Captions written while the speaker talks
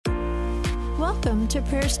Welcome to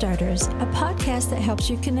Prayer Starters, a podcast that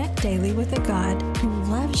helps you connect daily with a God who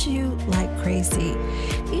loves you like crazy.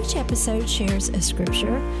 Each episode shares a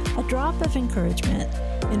scripture, a drop of encouragement,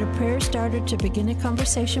 and a prayer starter to begin a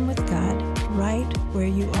conversation with God right where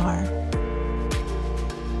you are.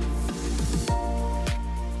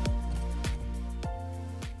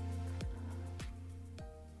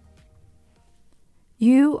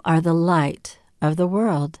 You are the light of the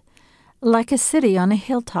world, like a city on a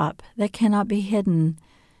hilltop that cannot be hidden.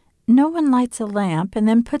 No one lights a lamp and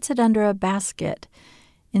then puts it under a basket.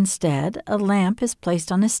 Instead, a lamp is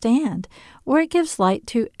placed on a stand, where it gives light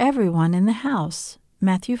to everyone in the house.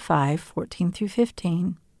 Matthew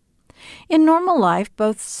 5:14-15. In normal life,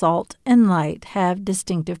 both salt and light have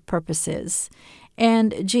distinctive purposes.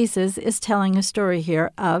 And Jesus is telling a story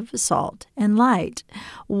here of salt and light.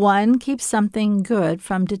 One keeps something good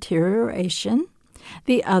from deterioration.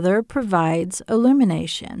 The other provides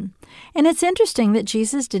illumination. And it's interesting that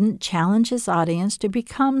Jesus didn't challenge his audience to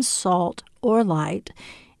become salt or light.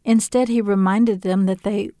 Instead, he reminded them that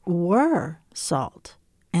they were salt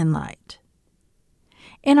and light.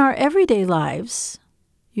 In our everyday lives,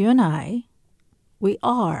 you and I, we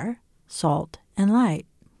are salt and light.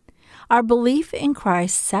 Our belief in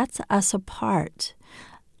Christ sets us apart,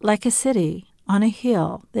 like a city on a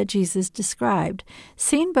hill that Jesus described,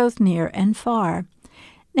 seen both near and far.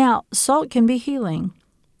 Now, salt can be healing,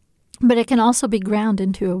 but it can also be ground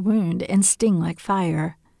into a wound and sting like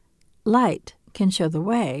fire. Light can show the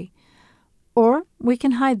way, or we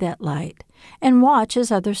can hide that light and watch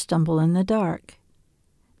as others stumble in the dark.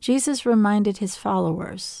 Jesus reminded his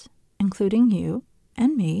followers, including you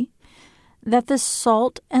and me, that the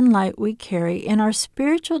salt and light we carry in our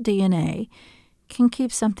spiritual DNA can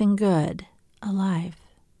keep something good alive.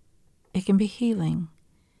 It can be healing.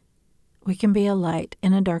 We can be a light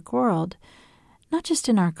in a dark world, not just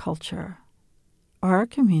in our culture or our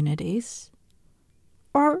communities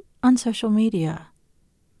or on social media,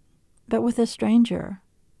 but with a stranger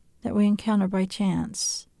that we encounter by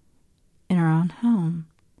chance in our own home,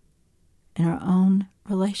 in our own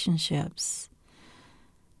relationships.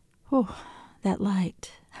 Oh, that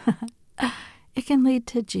light. It can lead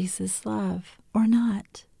to Jesus' love or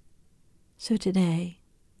not. So today,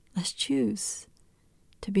 let's choose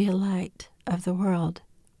to be a light of the world.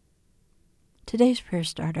 Today's prayer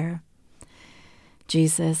starter.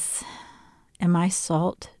 Jesus, am I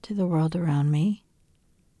salt to the world around me?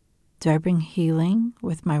 Do I bring healing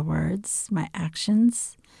with my words, my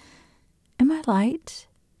actions? Am I light?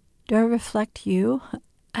 Do I reflect you?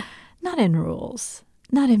 Not in rules,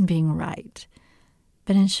 not in being right,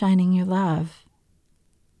 but in shining your love,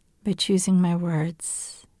 by choosing my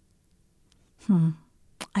words.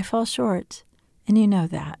 I fall short, and you know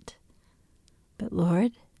that. But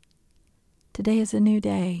Lord, today is a new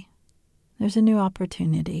day. There's a new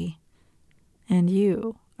opportunity, and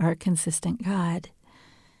you are a consistent God.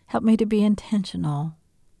 Help me to be intentional,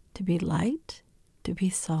 to be light, to be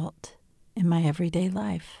salt in my everyday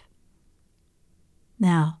life.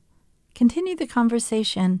 Now, continue the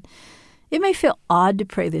conversation. It may feel odd to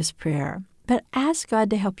pray this prayer, but ask God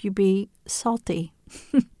to help you be salty,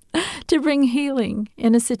 to bring healing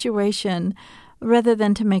in a situation rather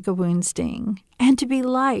than to make a wound sting, and to be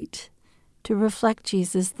light, to reflect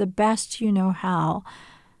Jesus the best you know how.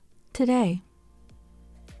 Today,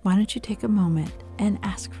 why don't you take a moment and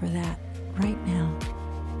ask for that right now?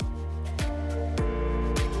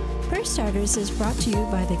 Prayer Starters is brought to you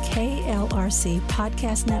by the KLRC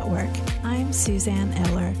Podcast Network. I'm Suzanne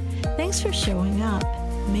Eller. Thanks for showing up.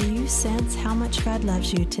 May you sense how much God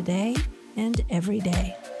loves you today and every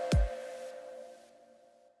day.